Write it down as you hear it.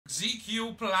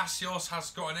Tots Palacios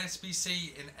has got an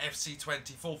SBC in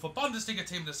FC24 for Bundesliga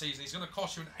Team of the Season. He's going to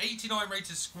cost you an 89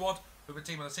 rated squad with a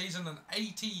Team of the Season, an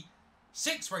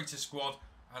 86 rated squad,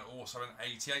 and also an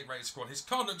 88 rated squad. His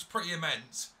card looks pretty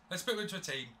immense. Let's put him into a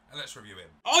team and let's review him.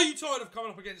 Are you tired of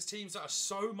coming up against teams that are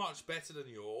so much better than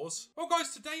yours? Well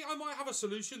guys, today I might have a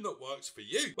solution that works for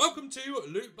you. Welcome to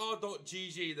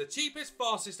lootbar.gg, the cheapest,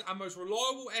 fastest and most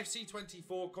reliable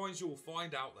FC24 coins you will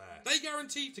find out there. They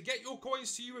guarantee to get your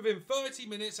coins to you within 30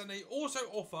 minutes and they also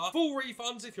offer full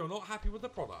refunds if you're not happy with the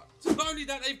product. Not only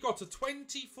that, they've got a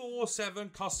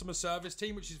 24/7 customer service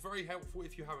team, which is very helpful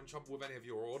if you're having trouble with any of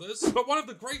your orders. But one of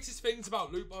the greatest things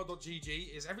about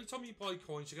lootbar.gg is every time you buy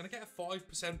coins, you're going to get a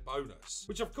 5% bonus,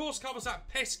 which of course covers that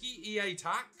pesky EA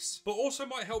tax, but also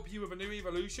might help you with a new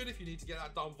evolution if you need to get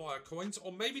that done via coins,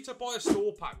 or maybe to buy a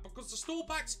store pack, because the store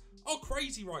packs are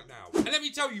crazy right now. And let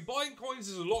me tell you, buying coins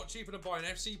is a lot cheaper than buying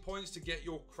FC points to get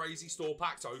your crazy store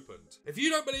packs opened. If you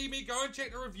don't believe me, go and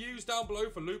check the reviews down below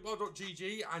for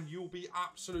lootbar.gg and you'll be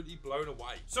absolutely blown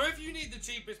away. So if you need the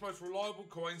cheapest, most reliable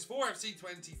coins for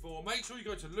FC24, make sure you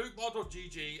go to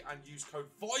lootbar.gg and use code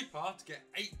VIPER to get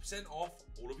 8% off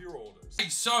all of your orders. Okay,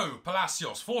 so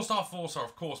Palacios, 4-star,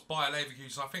 of course, by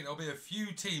Leverkusen. I think there'll be a few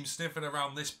teams sniffing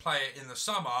around this player in the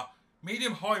summer.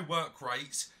 Medium-high work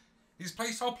rates. His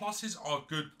playstyle pluses are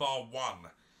good bar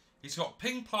one. He's got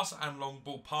ping plus and long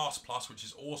ball pass plus, which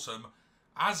is awesome,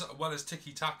 as well as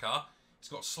tiki-taka. He's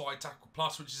got slide tackle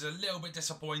plus, which is a little bit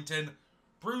disappointing.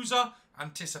 Bruiser,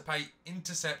 anticipate,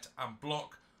 intercept and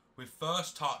block with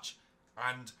first touch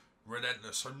and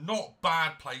relentless. So not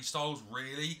bad playstyles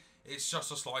really. It's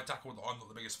just a slide tackle that I'm not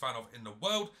the biggest fan of in the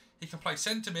world. He can play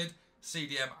centre mid,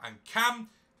 CDM and cam.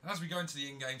 And as we go into the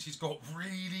in-games, he's got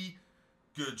really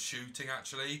good shooting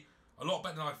actually. A lot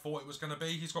better than I thought it was going to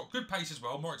be. He's got good pace as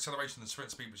well, more acceleration than sprint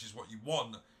speed, which is what you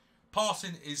want.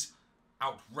 Passing is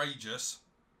outrageous.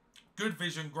 Good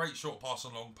vision, great short pass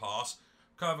and long pass.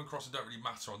 Curve and crossing don't really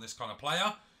matter on this kind of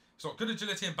player. He's got good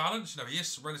agility and balance. You know, he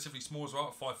is relatively small as well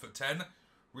at 5'10".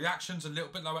 Reactions a little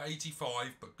bit low at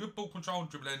 85, but good ball control and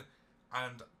dribbling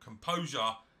and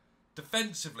composure.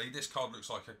 Defensively, this card looks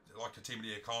like a Team of the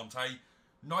Year Kante.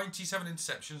 97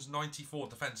 interceptions, 94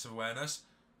 defensive awareness,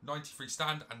 93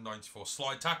 stand and 94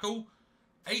 slide tackle.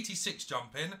 86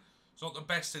 jumping. It's not the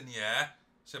best in the air,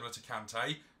 similar to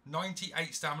Kante.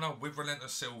 98 stamina with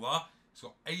relentless silver. He's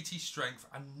got 80 strength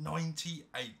and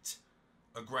 98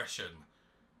 aggression.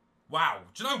 Wow.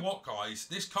 Do you know what, guys?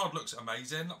 This card looks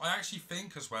amazing. I actually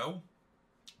think as well,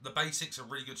 the basics are a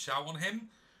really good shout on him.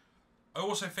 I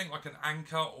also think like an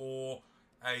anchor or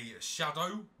a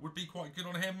shadow would be quite good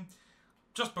on him.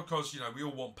 Just because, you know, we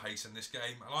all want pace in this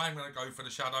game. And I am going to go for the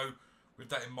shadow with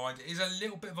that in mind. It is a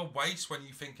little bit of a waste when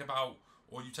you think about,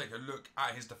 or you take a look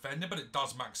at his defender, but it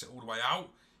does max it all the way out.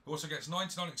 He also gets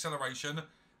 99 acceleration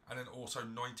and then also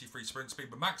 93 sprint speed.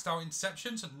 But maxed out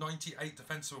interceptions and 98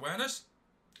 defensive awareness.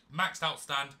 Maxed out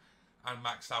stand and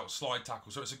maxed out slide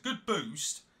tackle. So it's a good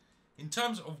boost. In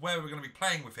terms of where we're going to be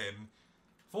playing with him,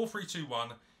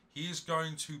 4-3-2-1, he is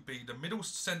going to be the middle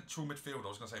central midfielder. I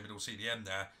was going to say middle CDM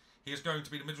there. He is going to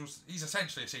be the middle. He's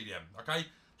essentially a CDM, okay?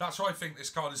 That's where I think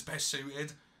this card is best suited.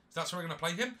 So that's where we're going to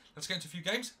play him. Let's get into a few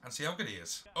games and see how good he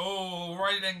is.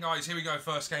 Alrighty then, guys. Here we go.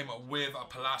 First game with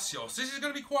Palacios. This is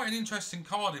going to be quite an interesting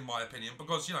card, in my opinion,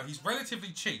 because, you know, he's relatively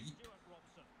cheap.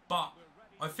 But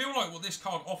I feel like what this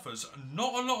card offers,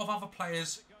 not a lot of other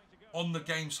players on the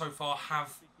game so far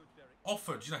have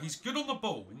offered. You know, he's good on the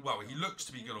ball. Well, he looks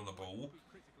to be good on the ball.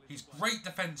 He's great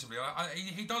defensively.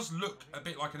 He does look a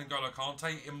bit like an N'Golo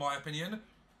Kante, in my opinion,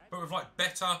 but with like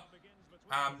better,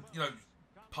 you know,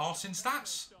 passing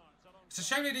stats. It's a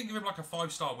shame they didn't give him like a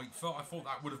 5-star weak foot. I thought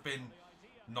that would have been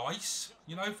nice,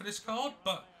 you know, for this card.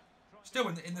 But still,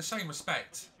 in the same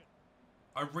respect,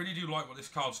 I really do like what this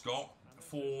card's got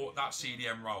for that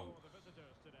CDM role.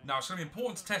 Now, it's going to be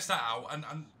important to test that out,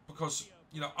 and because,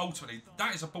 you know, ultimately,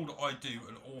 that is a ball that I do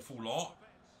an awful lot.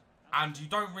 And you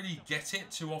don't really get it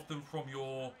too often from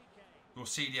your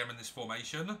CDM in this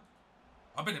formation.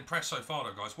 I've been impressed so far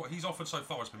though, guys. What he's offered so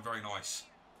far has been very nice.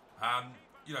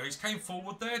 You know, he's came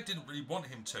forward there, didn't really want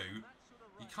him to.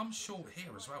 He comes short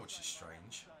here as well, which is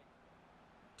strange.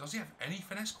 Does he have any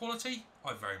finesse quality?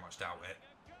 I very much doubt it.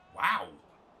 Wow.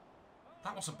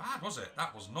 That wasn't bad, was it?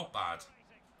 That was not bad.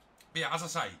 But yeah, as I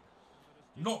say,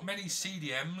 not many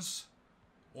CDMs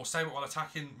or stable while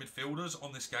attacking midfielders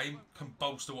on this game can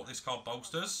bolster what this card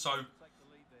bolsters. So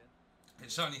it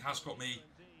certainly has got me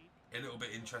a little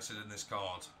bit interested in this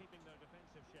card.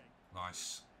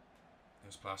 Nice.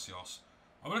 Here's Palacios.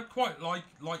 I would have quite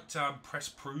liked press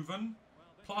proven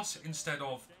plus instead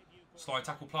of slide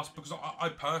tackle plus, because I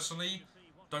personally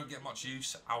don't get much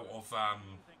use out of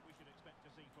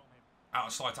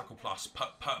slide tackle plus,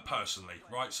 personally,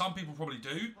 right? Some people probably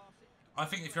do. I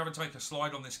think if you're having to make a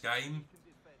slide on this game,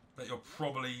 that you're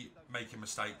probably making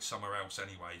mistakes somewhere else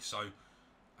anyway. So,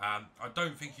 I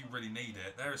don't think you really need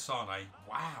it. There is Sane.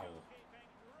 Wow.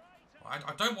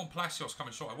 I don't want Palacios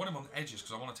coming short. I want him on the edges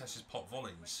because I want to test his pot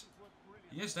volleys.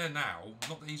 He is there now.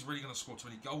 Not that he's really going to score too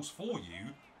many goals for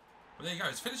you. But there you go.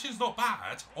 His finishing's not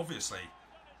bad, obviously.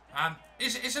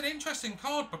 It's an interesting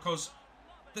card because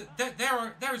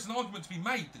there is an argument to be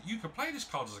made that you could play this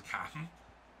card as a cam.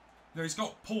 Now, he's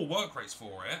got poor work rates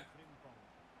for it.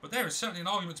 But there is certainly an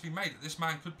argument to be made that this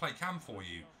man could play cam for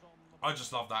you. I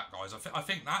just love that, guys. I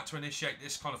think that to initiate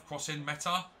this kind of cross-in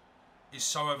meta is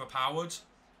so overpowered.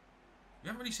 We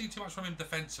haven't really seen too much from him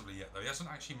defensively yet, though. He hasn't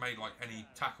actually made, like, any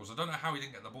tackles. I don't know how he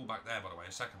didn't get the ball back there, by the way,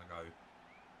 a second ago.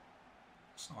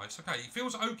 It's nice. Okay, he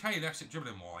feels okay left-stick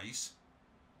dribbling-wise.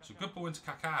 So good ball into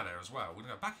Kaká there as well. We're going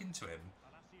to go back into him.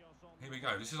 Here we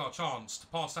go. This is our chance to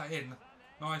pass that in.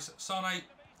 Nice. Sane.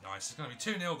 Nice. It's going to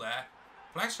be 2-0 there.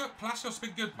 Palacios has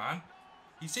been good, man.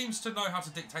 He seems to know how to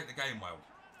dictate the game well.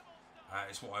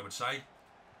 Is what I would say.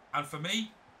 And for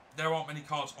me, there aren't many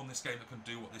cards on this game that can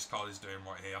do what this card is doing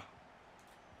right here.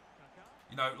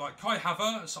 You know, like Kai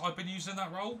Havertz, I've been using in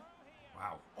that role.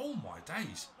 Wow. Oh my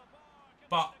days.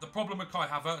 But the problem with Kai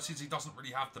Havertz is he doesn't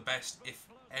really have the best, if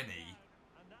any,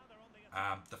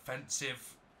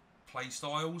 defensive play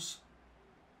styles.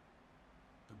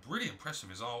 But really impressive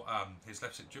is his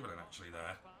left stick dribbling actually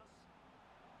there.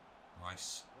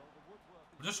 Nice.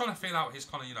 I'm just trying to feel out his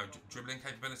kind of, you know, dribbling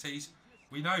capabilities.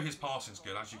 We know his passing's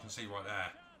good, as you can see right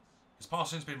there. His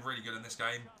passing's been really good in this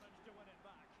game.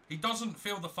 He doesn't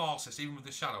feel the fastest, even with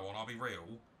the shadow on, I'll be real.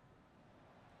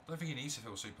 I don't think he needs to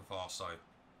feel super fast, though.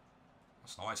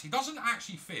 That's nice. He doesn't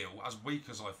actually feel as weak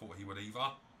as I thought he would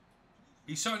either.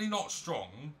 He's certainly not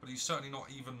strong, but he's certainly not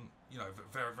even, you know,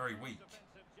 very, very weak.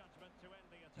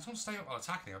 He's on stay up while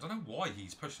attacking. I don't know why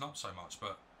he's pushing up so much,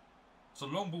 but it's a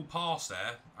long ball pass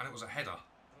there, and it was a header.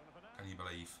 Can you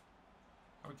believe?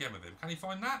 Go again with him. Can he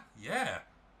find that? Yeah.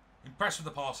 Impressed with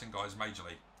the passing, guys,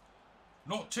 majorly.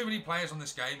 Not too many players on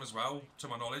this game as well, to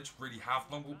my knowledge, really have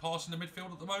long ball pass in the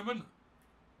midfield at the moment.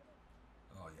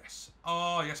 Oh, yes.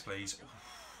 Oh, yes, please.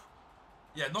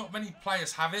 Yeah, not many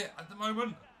players have it at the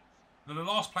moment. Now, the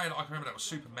last player that I can remember that was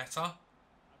super meta,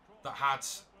 that had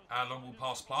long ball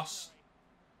pass plus,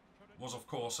 was, of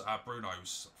course,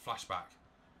 Bruno's flashback.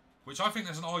 Which I think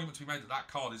there's an argument to be made that that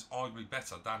card is arguably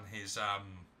better than his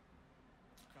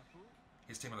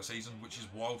team of the season, which is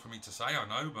wild for me to say, I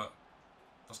know, but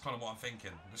that's kind of what I'm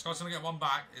thinking. This guy's going to get one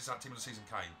back. Is that team of the season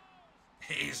Kane?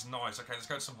 It is nice. Okay, let's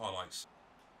go to some highlights.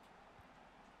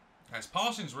 Yeah, his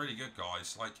passing's really good,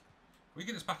 guys. Like, we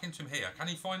get this back into him here. Can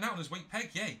he find that on his weak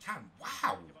peg? Yeah, he can.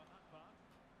 Wow.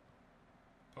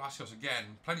 Palacios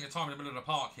again. Plenty of time in the middle of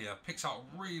the park here. Picks out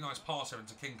a really nice pass here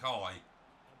into King Kai.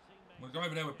 We'll go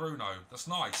over there with Bruno. That's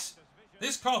nice.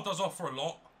 This card does offer a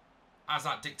lot as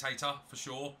that dictator, for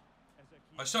sure.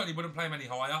 I certainly wouldn't play him any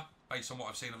higher, based on what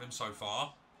I've seen of him so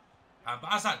far. But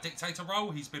as that dictator role,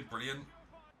 he's been brilliant.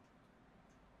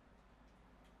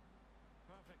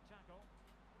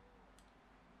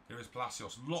 Here is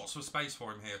Palacios. Lots of space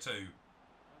for him here too.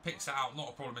 Picks it out, not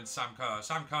a problem in Sam Kerr.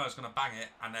 Sam Kerr's going to bang it,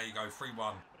 and there you go,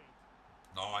 3-1.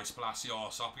 Nice,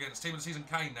 Palacios. Up against team of the season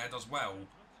Kane there, does well.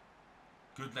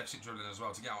 Good left stick dribbling as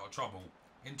well to get out of trouble.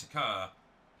 Into Kerr.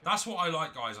 That's what I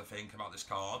like, guys, I think, about this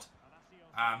card.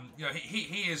 You know,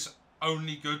 he is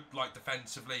only good, like,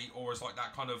 defensively, or as, like,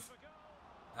 that kind of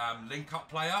link-up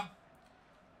player.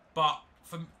 But,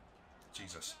 for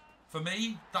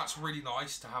me, that's really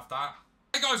nice to have that.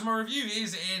 Hey, guys, my review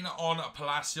is in on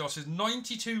Palacios'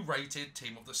 92 rated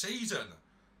team of the season.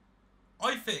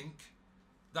 I think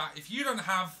that if you don't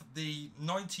have the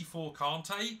 94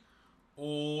 Kante,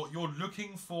 or you're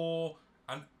looking for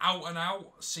an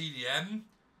out-and-out CDM,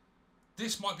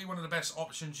 this might be one of the best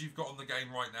options you've got on the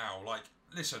game right now. Like,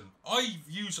 listen, I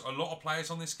use a lot of players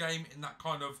on this game in that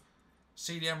kind of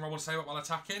CDM role to save up while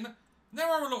attacking. There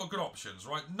are a lot of good options,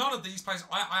 right? None of these players...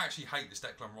 I actually hate this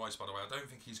Declan Rice, by the way. I don't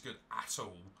think he's good at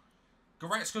all.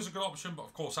 Goretzka's a good option, but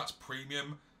of course that's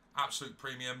premium. Absolute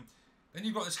premium. Then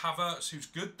you've got this Havertz, who's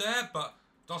good there, but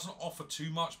doesn't offer too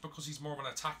much because he's more of an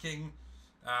attacking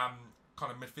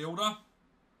kind of midfielder.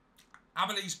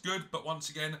 Amelie's good, but once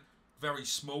again, very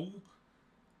small.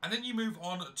 And then you move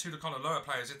on to the kind of lower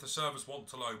players if the servers want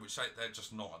to load, which they're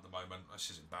just not at the moment. That's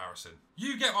just embarrassing.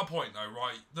 You get my point though,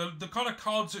 right? The kind of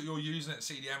cards that you're using at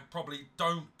CDM probably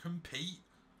don't compete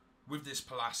with this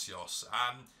Palacios.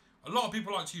 A lot of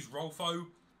people like to use Rolfo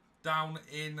down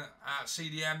in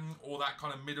CDM, or that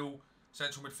kind of middle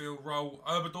central midfield role.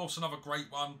 Oberdorf's another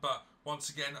great one, but once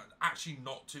again, actually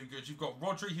not too good. You've got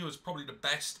Rodri, who is probably the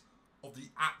best of the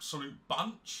absolute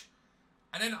bunch.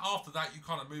 And then after that, you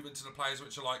kind of move into the players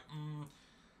which are like,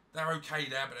 they're okay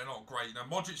there, but they're not great. Now,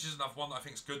 Modric is another one that I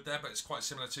think is good there, but it's quite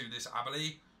similar to this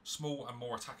Abali. Small and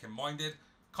more attacking-minded.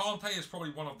 Kante is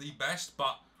probably one of the best,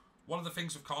 but one of the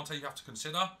things with Kante you have to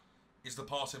consider is the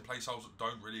passing play styles that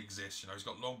don't really exist. You know, he's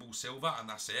got long ball silver, and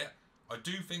that's it. I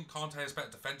do think Kante has better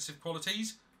defensive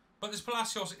qualities, but this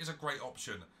Palacios is a great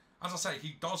option. As I say,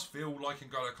 he does feel like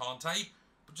N'Golo Kante,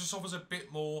 but just offers a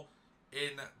bit more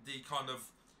in the kind of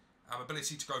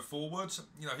ability to go forward.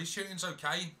 You know, his shooting's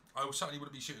okay. I certainly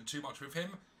wouldn't be shooting too much with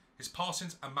him. His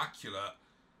passing's immaculate.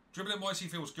 Dribbling-wise, he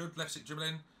feels good. Left-stick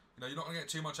dribbling. You know, you're not going to get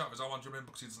too much out of his R1 dribbling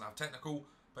because he doesn't have technical,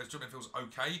 but his dribbling feels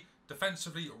okay.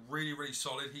 Defensively, really, really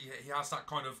solid. He has that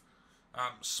kind of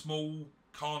small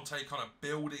Kante kind of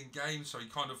building game, so he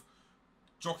kind of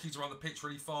jockeys around the pitch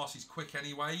really fast. He's quick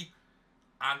anyway,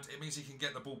 and it means he can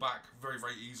get the ball back very,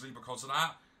 very easily because of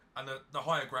that. And the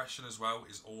high aggression as well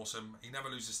is awesome. He never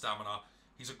loses stamina.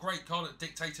 He's a great card at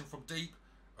dictating from deep.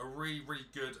 A really, really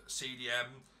good CDM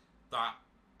that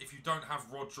if you don't have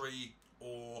Rodri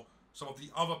or some of the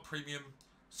other premium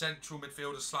central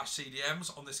midfielders /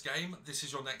 CDMs on this game, this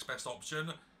is your next best option.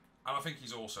 And I think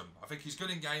he's awesome. I think he's good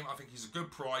in game. I think he's a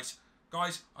good price.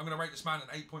 Guys, I'm going to rate this man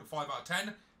an 8.5 out of 10.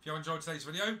 If you have enjoyed today's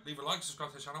video, leave a like,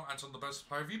 subscribe to the channel, and turn on the best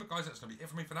player review. But guys, that's going to be it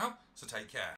for me for now. So take care.